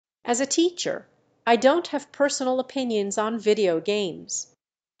As a teacher, I don't have personal opinions on video games.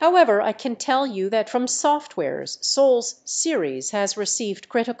 However, I can tell you that from Software's Souls series has received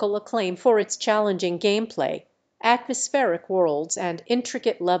critical acclaim for its challenging gameplay, atmospheric worlds, and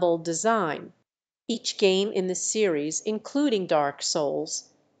intricate level design. Each game in the series, including Dark Souls,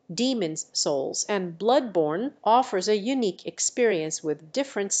 Demon's Souls, and Bloodborne, offers a unique experience with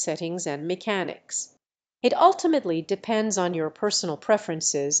different settings and mechanics. It ultimately depends on your personal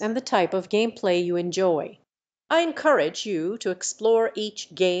preferences and the type of gameplay you enjoy. I encourage you to explore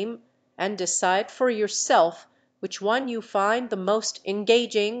each game and decide for yourself which one you find the most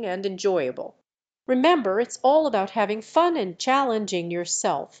engaging and enjoyable. Remember, it's all about having fun and challenging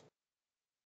yourself.